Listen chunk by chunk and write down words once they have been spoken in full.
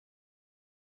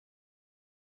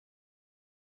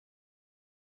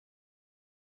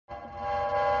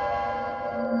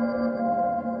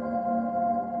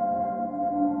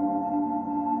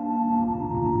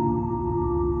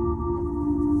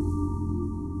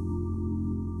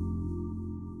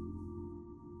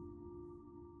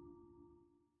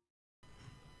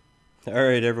All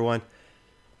right, everyone,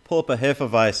 pull up a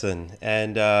Hefeweizen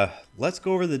and let's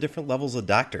go over the different levels of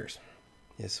doctors.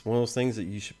 It's one of those things that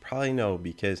you should probably know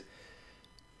because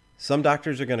some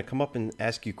doctors are going to come up and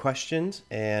ask you questions,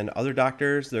 and other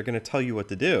doctors, they're going to tell you what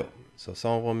to do. So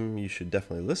some of them you should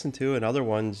definitely listen to, and other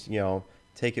ones,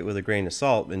 take it with a grain of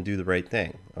salt and do the right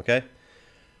thing, okay?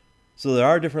 So there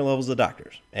are different levels of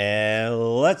doctors, and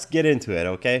let's get into it,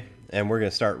 okay? And we're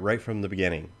going to start right from the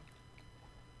beginning.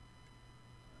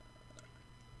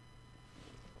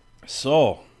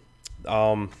 So,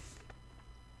 the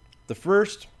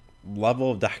first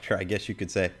level of doctor, I guess you could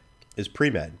say, is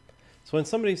pre-med. So when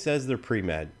somebody says they're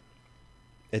pre-med,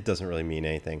 it doesn't really mean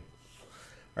anything.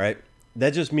 All right. That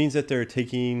just means that they're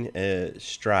taking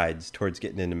strides towards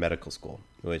getting into medical school,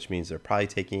 which means they're probably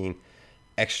taking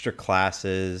extra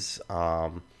classes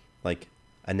like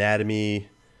anatomy,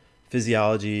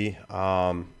 physiology,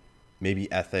 maybe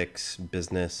ethics,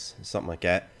 business, something like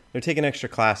that. They're taking extra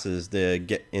classes to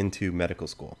get into medical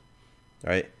school,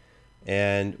 right?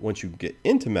 And once you get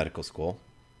into medical school,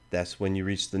 that's when you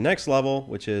reach the next level,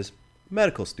 which is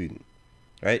medical student,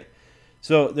 right?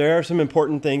 So there are some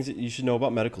important things that you should know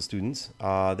about medical students.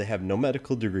 They have no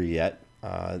medical degree yet.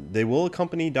 They will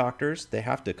accompany doctors. They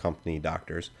have to accompany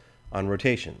doctors on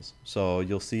rotations. So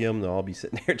you'll see them. They'll all be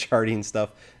sitting there charting stuff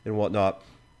and whatnot.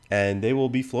 And they will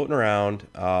be floating around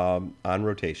on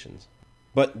rotations.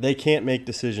 But they can't make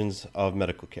decisions of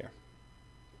medical care.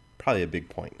 Probably a big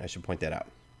point. I should point that out.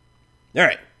 All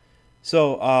right.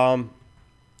 So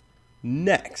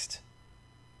next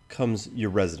comes your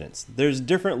residents. There's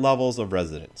different levels of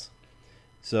residents.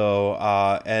 So,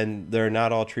 and they're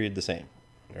not all treated the same.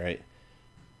 All right.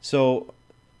 So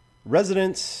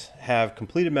residents have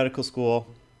completed medical school.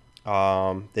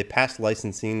 They passed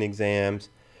licensing exams.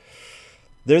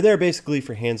 They're there basically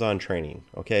for hands-on training,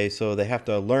 okay? So they have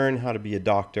to learn how to be a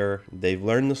doctor. They've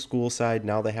learned the school side.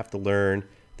 Now they have to learn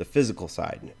the physical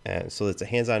side. And so it's a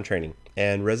hands-on training.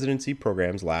 And residency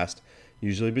programs last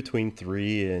usually between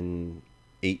 3 and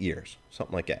 8 years,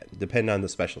 something like that, depending on the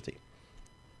specialty.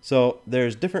 So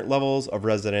there's different levels of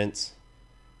residents.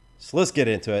 So let's get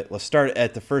into it. Let's start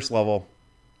at the first level,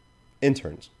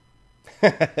 interns.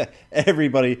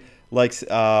 Everybody likes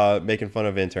making fun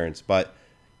of interns, but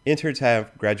interns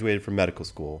have graduated from medical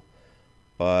school,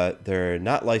 but they're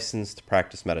not licensed to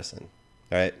practice medicine,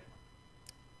 all right?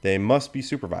 They must be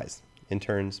supervised.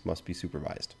 Interns must be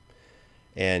supervised.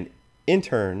 And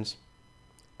interns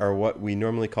are what we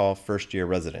normally call first-year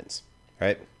residents,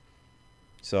 right?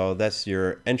 So that's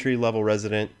your entry-level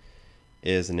resident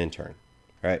is an intern,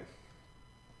 right?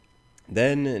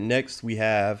 Then next we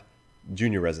have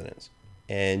junior residents.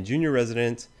 And junior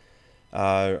residents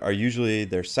are usually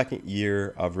their second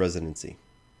year of residency.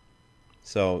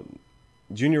 So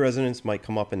junior residents might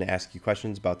come up and ask you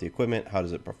questions about the equipment. How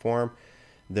does it perform?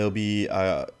 They'll be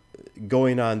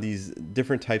going on these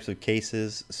different types of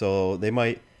cases. So they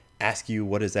might ask you,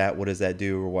 what is that? What does that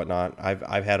do or whatnot?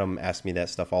 I've had them ask me that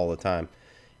stuff all the time.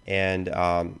 And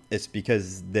it's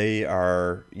because they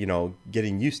are,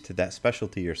 getting used to that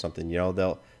specialty or something.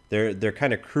 They're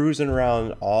kind of cruising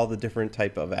around all the different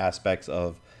type of aspects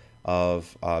of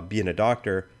being a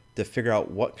doctor to figure out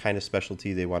what kind of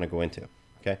specialty they want to go into.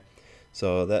 Okay,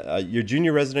 so that your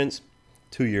junior residents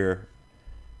to your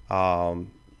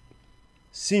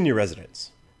senior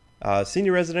residents.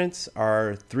 Senior residents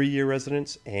are 3-year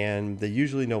residents, and they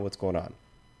usually know what's going on.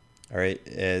 All right,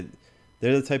 they're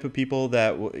the type of people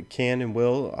that can and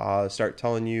will start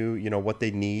telling you, what they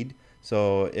need.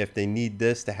 So if they need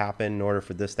this to happen in order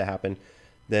for this to happen,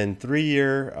 then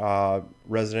 3-year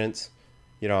residents,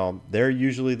 they're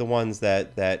usually the ones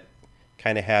that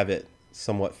kind of have it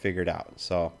somewhat figured out.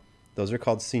 So those are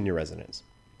called senior residents.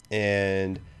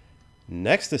 And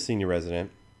next to senior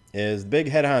resident is the big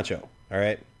head honcho. All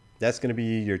right. That's going to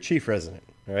be your chief resident.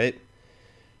 All right.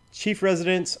 Chief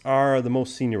residents are the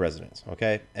most senior residents.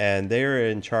 Okay. And they're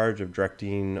in charge of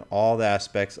directing all the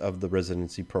aspects of the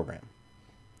residency program.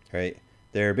 All right.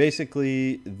 They're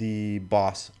basically the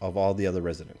boss of all the other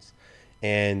residents.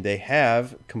 And they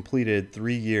have completed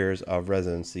 3 years of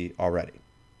residency already.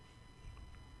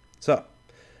 So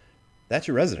that's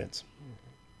your residents.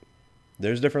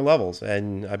 There's different levels,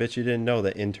 and I bet you didn't know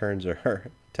that interns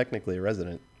are technically a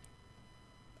resident.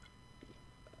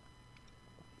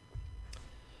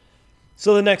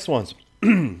 So the next ones,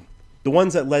 the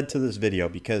ones that led to this video,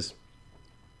 because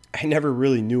I never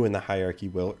really knew in the hierarchy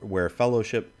where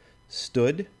fellowship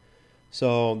stood.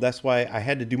 So that's why I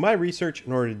had to do my research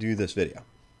in order to do this video.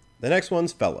 The next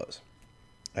one's fellows.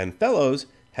 And fellows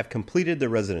have completed their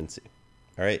residency.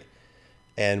 All right.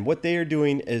 And what they are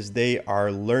doing is they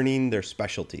are learning their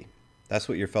specialty. That's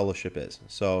what your fellowship is.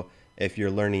 So If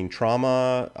you're learning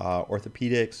trauma,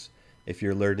 orthopedics, if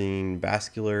you're learning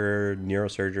vascular,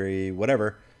 neurosurgery,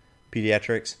 whatever,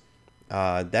 pediatrics,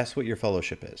 that's what your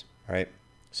fellowship is, all right?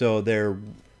 So they're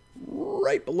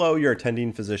right below your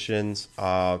attending physicians.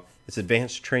 It's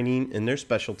advanced training in their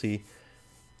specialty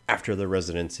after the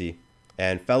residency.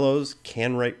 And fellows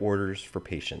can write orders for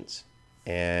patients,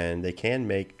 and they can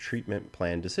make treatment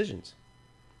plan decisions.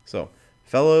 So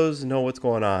fellows know what's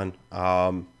going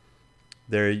on.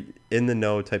 They're in the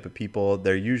know type of people.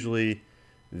 They're usually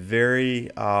very,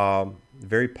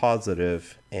 very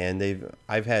positive, and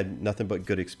I've had nothing but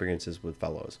good experiences with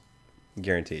fellows,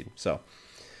 guaranteed. So,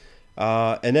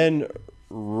 and then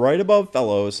right above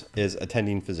fellows is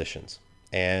attending physicians,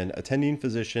 and attending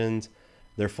physicians,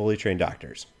 they're fully trained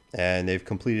doctors, and they've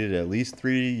completed at least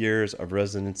 3 years of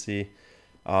residency.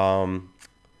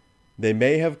 They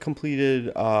may have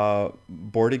completed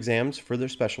board exams for their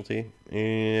specialty,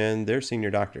 and they're senior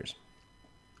doctors.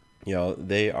 You know,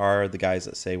 they are the guys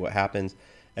that say what happens,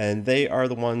 and they are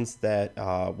the ones that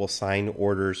will sign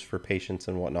orders for patients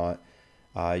and whatnot.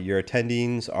 Your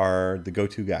attendings are the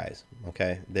go-to guys,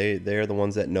 okay? They're the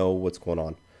ones that know what's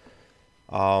going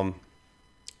on.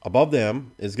 Above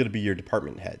them is going to be your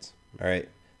department heads, all right?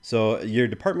 So your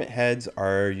department heads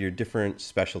are your different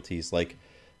specialties, like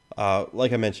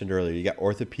I mentioned earlier, you got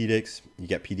orthopedics, you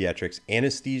got pediatrics,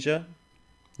 anesthesia,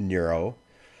 neuro,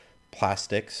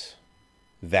 plastics,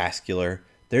 vascular.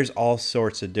 There's all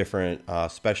sorts of different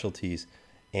specialties,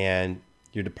 and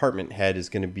your department head is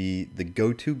going to be the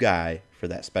go-to guy for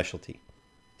that specialty.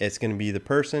 It's going to be the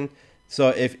person. So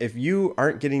if you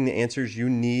aren't getting the answers you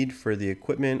need for the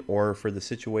equipment or for the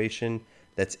situation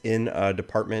that's in a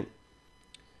department,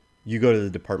 you go to the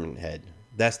department head.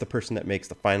 That's the person that makes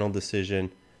the final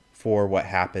decision for what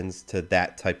happens to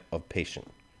that type of patient.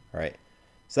 All right.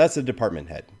 So that's the department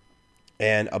head.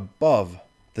 And above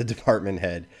the department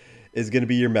head is going to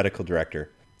be your medical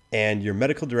director. And your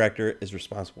medical director is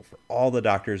responsible for all the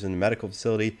doctors in the medical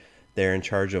facility. They're in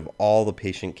charge of all the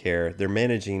patient care. They're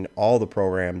managing all the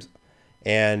programs.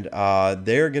 And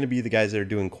they're going to be the guys that are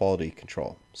doing quality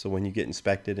control. So when you get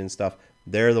inspected and stuff,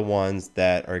 they're the ones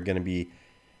that are going to be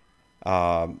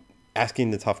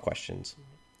asking the tough questions.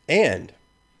 And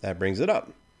that brings it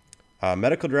up.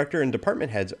 Medical director and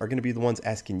department heads are going to be the ones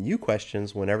asking you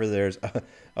questions whenever there's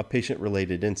a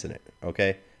patient-related incident,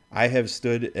 okay? I have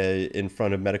stood in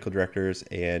front of medical directors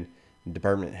and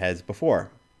department heads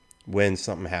before when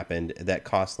something happened that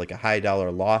cost like a high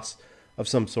dollar loss of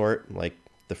some sort, like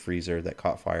the freezer that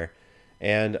caught fire.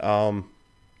 And,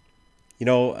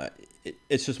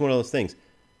 it's just one of those things.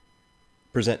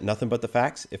 Present nothing but the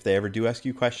facts if they ever do ask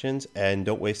you questions, and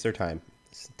don't waste their time.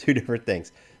 It's two different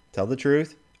things. Tell the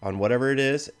truth on whatever it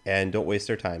is, and don't waste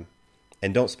their time,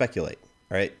 and don't speculate.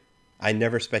 All right. I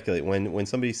never speculate. When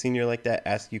somebody senior like that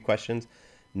asks you questions,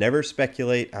 never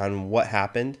speculate on what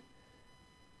happened.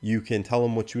 You can tell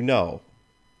them what you know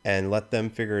and let them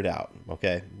figure it out.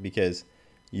 Okay. Because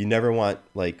you never want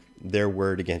like their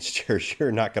word against yours.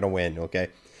 You're not going to win. Okay.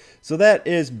 So that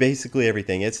is basically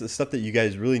everything. It's the stuff that you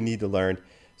guys really need to learn.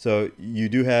 So you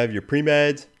do have your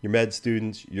pre-meds, your med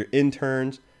students, your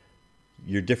interns,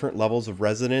 your different levels of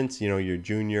residents, your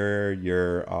junior,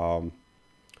 your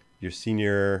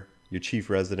senior, your chief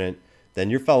resident,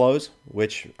 then your fellows,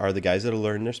 which are the guys that are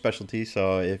learning their specialty.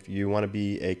 So if you want to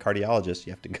be a cardiologist,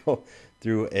 you have to go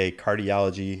through a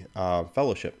cardiology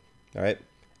fellowship. All right.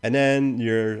 And then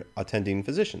your attending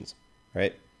physicians,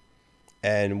 right?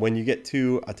 And when you get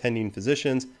to attending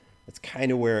physicians, that's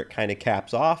kind of where it kind of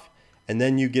caps off. And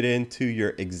then you get into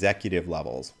your executive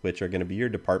levels, which are going to be your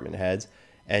department heads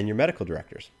and your medical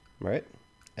directors, right?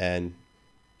 And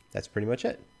that's pretty much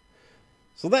it.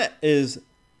 So that is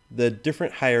the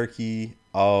different hierarchy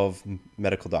of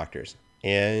medical doctors.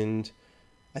 And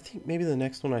I think maybe the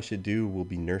next one I should do will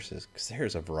be nurses, because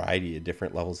there's a variety of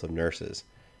different levels of nurses,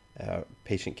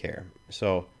 patient care.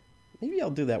 So maybe I'll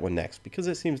do that one next, because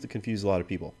it seems to confuse a lot of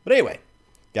people. But anyway,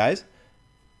 guys,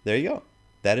 there you go.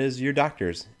 That is your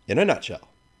doctors in a nutshell.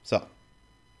 So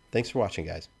thanks for watching,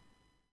 guys.